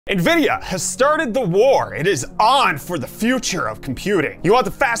Nvidia has started the war. It is on for the future of computing. You want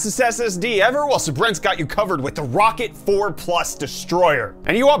the fastest SSD ever? Well, Sabrent's got you covered with the Rocket 4 Plus Destroyer.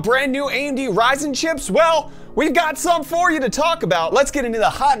 And you want brand new AMD Ryzen chips? Well, we've got some for you to talk about. Let's get into the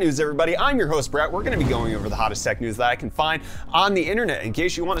hot news, everybody. I'm your host, Brett. We're gonna be going over the hottest tech news that I can find on the internet. In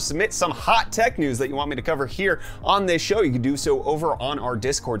case you want to submit some hot tech news that you want me to cover here on this show, you can do so over on our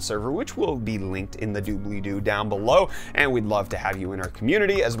Discord server, which will be linked in the doobly-doo down below. And we'd love to have you in our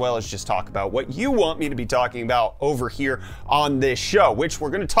community, as well as just talk about what you want me to be talking about over here on this show, which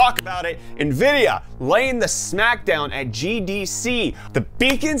we're gonna talk about it. Nvidia laying the smackdown at GDC. The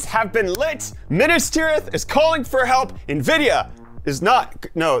beacons have been lit. Minas Tirith is calling for help. Nvidia is not,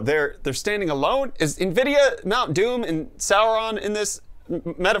 no, they're standing alone. Is Nvidia Mount Doom and Sauron in this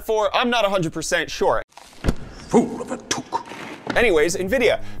metaphor? I'm not 100% sure. Fool of a took. Anyways,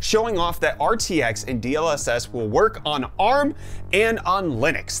 Nvidia showing off that RTX and DLSS will work on ARM and on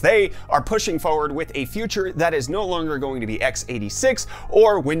Linux. They are pushing forward with a future that is no longer going to be x86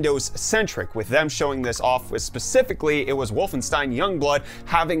 or Windows centric. With them showing this off, specifically, it was Wolfenstein Youngblood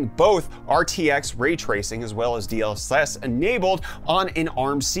having both RTX ray tracing as well as DLSS enabled on an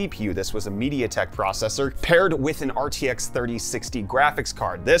ARM CPU. This was a MediaTek processor paired with an RTX 3060 graphics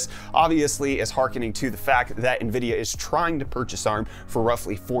card. This obviously is hearkening to the fact that Nvidia is trying to purchase ARM for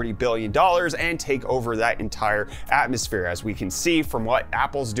roughly $40 billion and take over that entire atmosphere. As we can see from what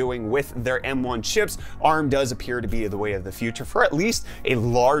Apple's doing with their M1 chips, ARM does appear to be the way of the future for at least a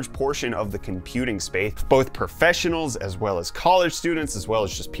large portion of the computing space, both professionals as well as college students, as well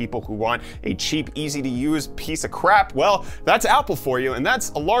as just people who want a cheap, easy to use piece of crap. Well, that's Apple for you, and that's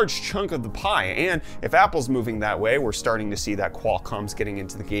a large chunk of the pie. And if Apple's moving that way, we're starting to see that Qualcomm's getting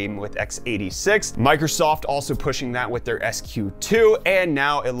into the game with x86. Microsoft also pushing that with their SQ2, and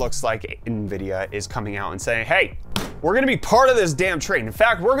now it looks like Nvidia is coming out and saying, hey, we're gonna be part of this damn train. In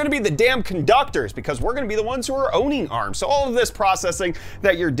fact, we're gonna be the damn conductors because we're gonna be the ones who are owning ARM. So all of this processing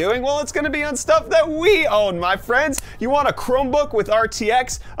that you're doing, well, it's gonna be on stuff that we own, my friends. You want a Chromebook with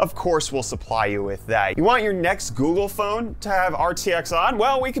RTX? Of course, we'll supply you with that. You want your next Google phone to have RTX on?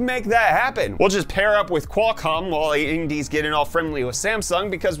 Well, we can make that happen. We'll just pair up with Qualcomm while AMD's getting all friendly with Samsung,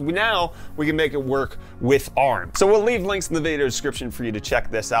 because now we can make it work with ARM. So we'll leave links in the video description for you to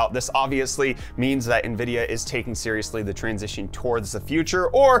check this out. This obviously means that Nvidia is taking seriously the transition towards the future,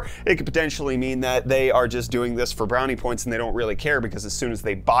 or it could potentially mean that they are just doing this for brownie points and they don't really care, because as soon as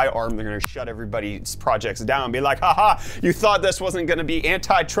they buy ARM, they're going to shut everybody's projects down and be like, haha, you thought this wasn't going to be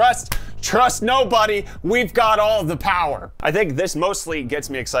antitrust? Trust nobody, we've got all the power. I think this mostly gets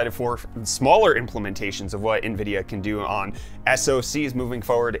me excited for smaller implementations of what Nvidia can do on SoCs moving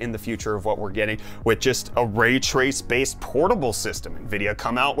forward in the future of what we're getting with just a ray trace based portable system. Nvidia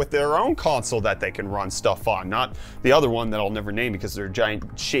come out with their own console that they can run stuff on, not the other one that I'll never name because they're a giant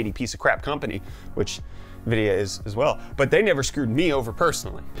shady piece of crap company, which Nvidia is as well, but they never screwed me over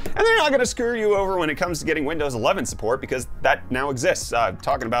personally. And they're not gonna screw you over when it comes to getting Windows 11 support, because that now exists.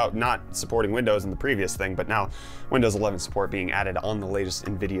 Talking about not supporting Windows in the previous thing, but now Windows 11 support being added on the latest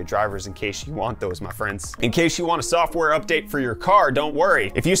Nvidia drivers in case you want those, my friends. In case you want a software update for your car, don't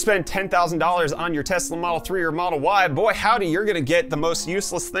worry. If you spend $10,000 on your Tesla Model 3 or Model Y, boy howdy, you're gonna get the most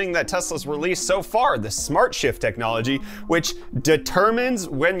useless thing that Tesla's released so far, the Smart Shift technology, which determines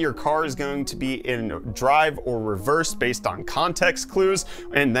when your car is going to be in drive or reverse based on context clues,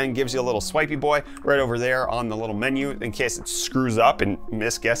 and then gives you a little swipey boy right over there on the little menu in case it screws up and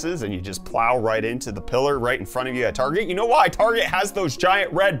misguesses and you just plow right into the pillar right in front of you at Target. You know why Target has those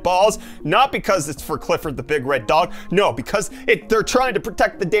giant red balls? Not because it's for Clifford the big red dog, no, because they're trying to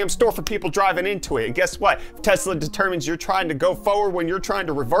protect the damn store from people driving into it. And guess what? If Tesla determines you're trying to go forward when you're trying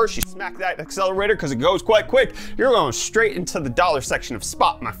to reverse, you smack that accelerator because it goes quite quick, you're going straight into the dollar section of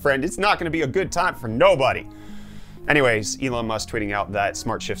Spot, my friend. It's not gonna be a good time for nobody. Anyways, Elon Musk tweeting out that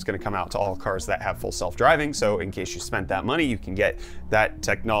Smart Shift's gonna come out to all cars that have full self-driving, so in case you spent that money, you can get that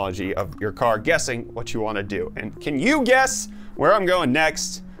technology of your car guessing what you wanna do. And can you guess where I'm going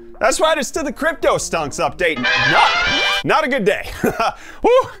next? That's right, it's to the Cryptostonks update. Not a good day.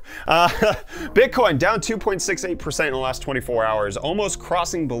 Bitcoin down 2.68% in the last 24 hours, almost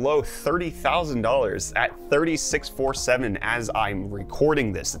crossing below $30,000 at 3647 as I'm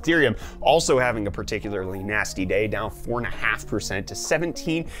recording this. Ethereum also having a particularly nasty day, down 4.5% to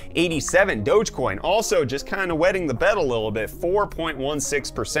 1787. Dogecoin also just kind of wetting the bed a little bit,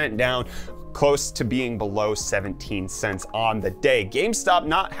 4.16% down, close to being below 17 cents on the day. GameStop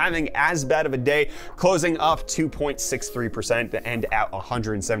not having as bad of a day, closing up 2.65% almost 3% to end at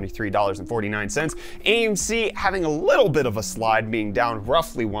 $173.49. AMC having a little bit of a slide, being down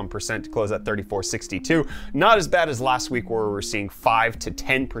roughly 1% to close at $34.62. Not as bad as last week where we were seeing 5 to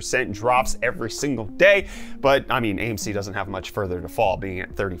 10% drops every single day, but I mean, AMC doesn't have much further to fall, being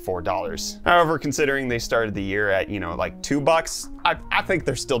at $34. However, considering they started the year at, like $2, I think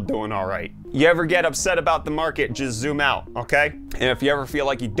they're still doing all right. You ever get upset about the market, just zoom out, okay? And if you ever feel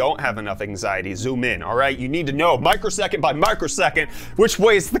like you don't have enough anxiety, zoom in, all right? You need to know microsecond by microsecond which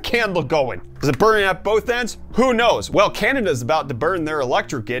way is the candle going. Is it burning at both ends? Who knows? Well, Canada's about to burn their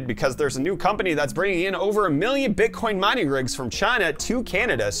electric grid because there's a new company that's bringing in over 1 million Bitcoin mining rigs from China to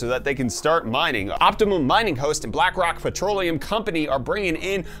Canada so that they can start mining. Optimum Mining Host and BlackRock Petroleum Company are bringing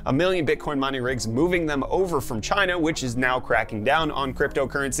in 1 million Bitcoin mining rigs, moving them over from China, which is now cracking down on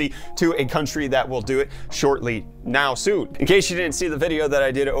cryptocurrency, to a country that will do it shortly now soon. In case you didn't see the video that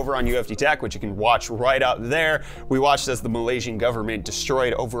I did over on UFD Tech, which you can watch right out there, we watched as the Malaysian government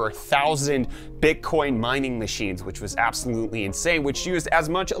destroyed over 1,000 Bitcoin mining machines, which was absolutely insane, which used as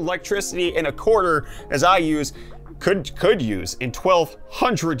much electricity in a quarter as I could use in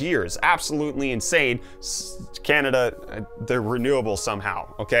 1,200 years. Absolutely insane. Canada, they're renewable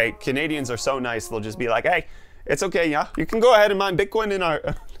somehow, okay? Canadians are so nice, they'll just be like, hey, it's okay, yeah, you can go ahead and mine Bitcoin in our,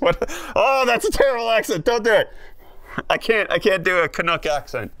 what? Oh, that's a terrible accent, don't do it. I can't do a Canuck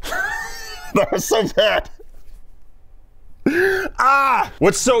accent. That was so bad.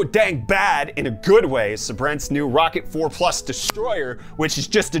 What's so dang bad in a good way is Sabrent's new Rocket 4 Plus Destroyer, which is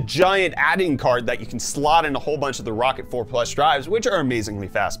just a giant adding card that you can slot in a whole bunch of the Rocket 4 Plus drives, which are amazingly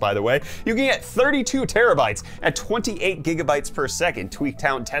fast, by the way. You can get 32 terabytes at 28 gigabytes per second.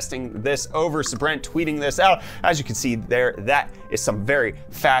 Tweaktown testing this over, Sabrent tweeting this out. As you can see there, that is some very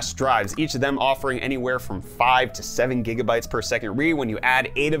fast drives, each of them offering anywhere from 5 to 7 gigabytes per second read. When you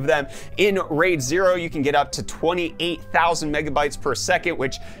add 8 of them in RAID 0, you can get up to 28,000 megabytes per second,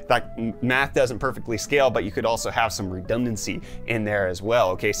 which that math doesn't perfectly scale, but you could also have some redundancy in there as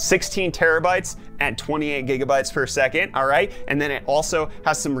well. Okay, 16 terabytes at 28 gigabytes per second, all right? And then it also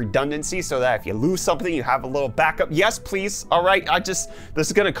has some redundancy so that if you lose something, you have a little backup. Yes, please, all right? This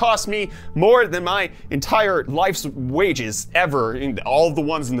is gonna cost me more than my entire life's wages ever, in all the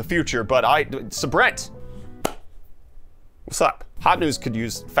ones in the future, but Sabrent, what's up? Hot News could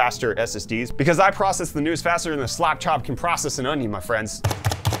use faster SSDs because I process the news faster than the slap chop can process an onion, my friends.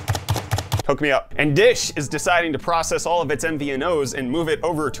 Hook me up. And Dish is deciding to process all of its MVNOs and move it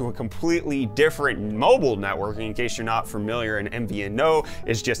over to a completely different mobile network. In case you're not familiar, an MVNO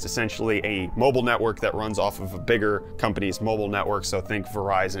is just essentially a mobile network that runs off of a bigger company's mobile network. So think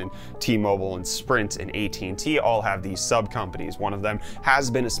Verizon, T-Mobile, and Sprint, and AT&T all have these sub-companies. One of them has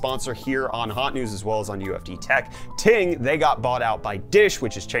been a sponsor here on Hot News as well as on UFD Tech. Ting, they got bought out by Dish,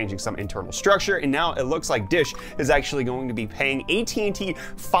 which is changing some internal structure, and now it looks like Dish is actually going to be paying AT&T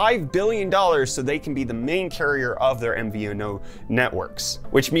 $5 billion so they can be the main carrier of their MVNO networks.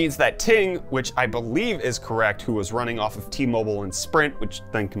 Which means that Ting, which I believe is correct, who was running off of T-Mobile and Sprint, which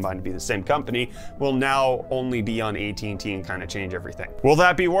then combined to be the same company, will now only be on AT&T and kind of change everything. Will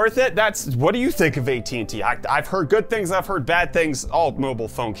that be worth it? What do you think of AT&T? I've heard good things, I've heard bad things. All mobile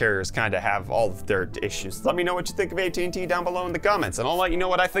phone carriers kind of have all of their issues. Let me know what you think of AT&T down below in the comments, and I'll let you know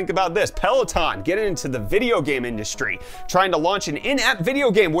what I think about this. Peloton, getting into the video game industry, trying to launch an in-app video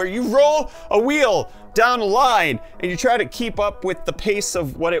game where you roll a wheel down a line and you try to keep up with the pace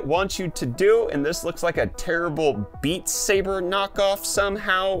of what it wants you to do, and this looks like a terrible Beat Saber knockoff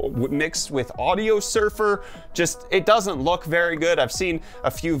somehow mixed with Audio Surfer. Just, it doesn't look very good. I've seen a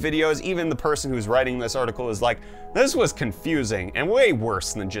few videos. Even the person who's writing this article is like, this was confusing and way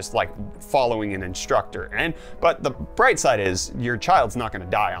worse than just like following an instructor. But the bright side is your child's not gonna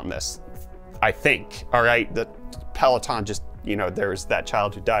die on this, I think, all right? The Peloton just, there's that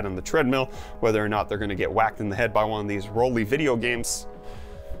child who died on the treadmill. Whether or not they're gonna get whacked in the head by one of these rolly video games,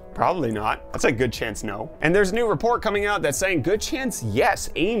 probably not. That's a good chance no. And there's a new report coming out that's saying good chance yes,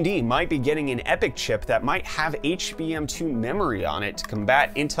 AMD might be getting an Epyc chip that might have HBM2 memory on it to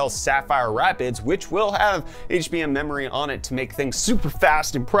combat Intel's Sapphire Rapids, which will have HBM memory on it to make things super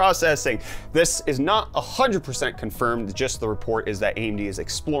fast in processing. This is not 100% confirmed, just the report is that AMD is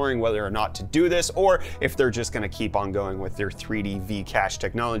exploring whether or not to do this, or if they're just gonna keep on going with their 3D V-cache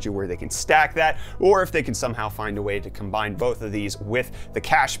technology where they can stack that, or if they can somehow find a way to combine both of these with the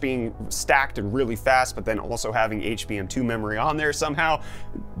cache being stacked and really fast, but then also having HBM2 memory on there somehow.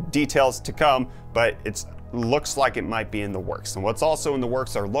 Details to come, but it's looks like it might be in the works. And what's also in the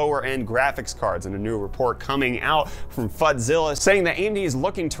works are lower end graphics cards, and a new report coming out from Fudzilla saying that AMD is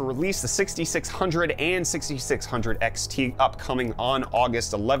looking to release the 6600 and 6600 XT upcoming on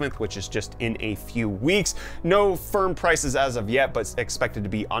August 11th, which is just in a few weeks. No firm prices as of yet, but expected to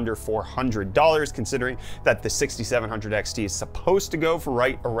be under $400, considering that the 6700 XT is supposed to go for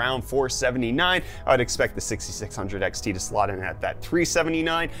right around $479. I would expect the 6600 XT to slot in at that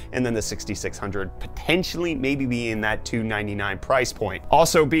 $379, and then the 6600 potentially maybe be in that $299 price point.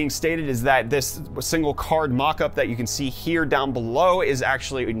 Also being stated is that this single card mock-up that you can see here down below is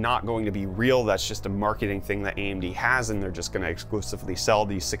actually not going to be real. That's just a marketing thing that AMD has, and they're just going to exclusively sell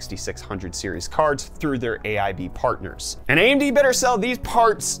these 6600 series cards through their AIB partners. And AMD better sell these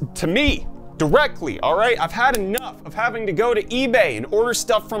parts to me directly, all right? I've had enough of having to go to eBay and order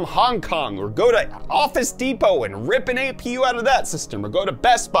stuff from Hong Kong, or go to Office Depot and rip an APU out of that system, or go to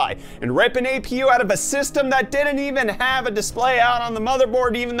Best Buy and rip an APU out of a system that didn't even have a display out on the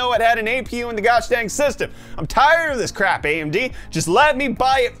motherboard, even though it had an APU in the gosh dang system. I'm tired of this crap, AMD. Just let me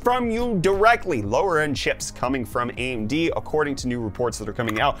buy it from you directly. Lower end chips coming from AMD, according to new reports that are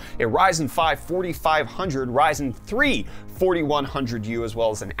coming out. A Ryzen 5 4500, Ryzen 3 4100U, as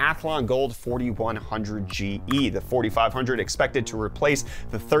well as an Athlon Gold 4100GE. The 4500 expected to replace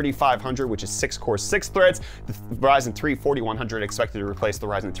the 3500, which is 6 cores, 6 threads. The Ryzen 3 4100 expected to replace the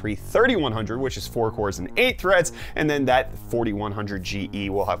Ryzen 3 3100, which is 4 cores and 8 threads. And then that 4100GE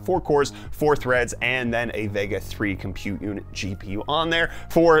will have 4 cores, 4 threads, and then a Vega 3 compute unit GPU on there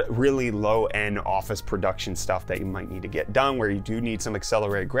for really low-end office production stuff that you might need to get done, where you do need some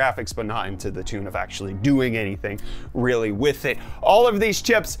accelerated graphics, but not into the tune of actually doing anything really with it. All of these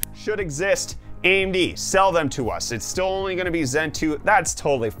chips should exist. AMD, sell them to us. It's still only going to be Zen 2. That's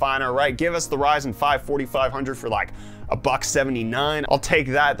totally fine, all right? Give us the Ryzen 5 4500 for like $179. I'll take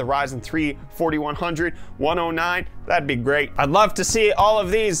that. The Ryzen 3 4100, $109. That'd be great. I'd love to see all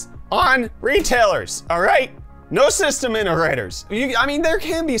of these on retailers, all right? No system integrators. I mean, there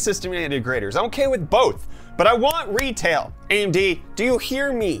can be system integrators. I'm okay with both, but I want retail. AMD, do you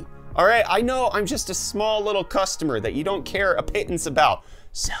hear me? All right, I know I'm just a small little customer that you don't care a pittance about.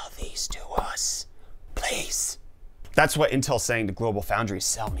 Sell these to us, please. That's what Intel's saying to Global Foundries.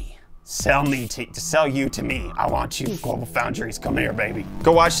 Sell me. Sell me to sell you to me. I want you, Global Foundries. Come here, baby.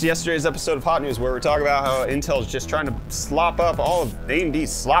 Go watch yesterday's episode of Hot News, where we're talking about how Intel's just trying to slop up all of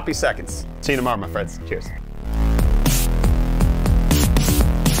AMD's sloppy seconds. See you tomorrow, my friends. Cheers.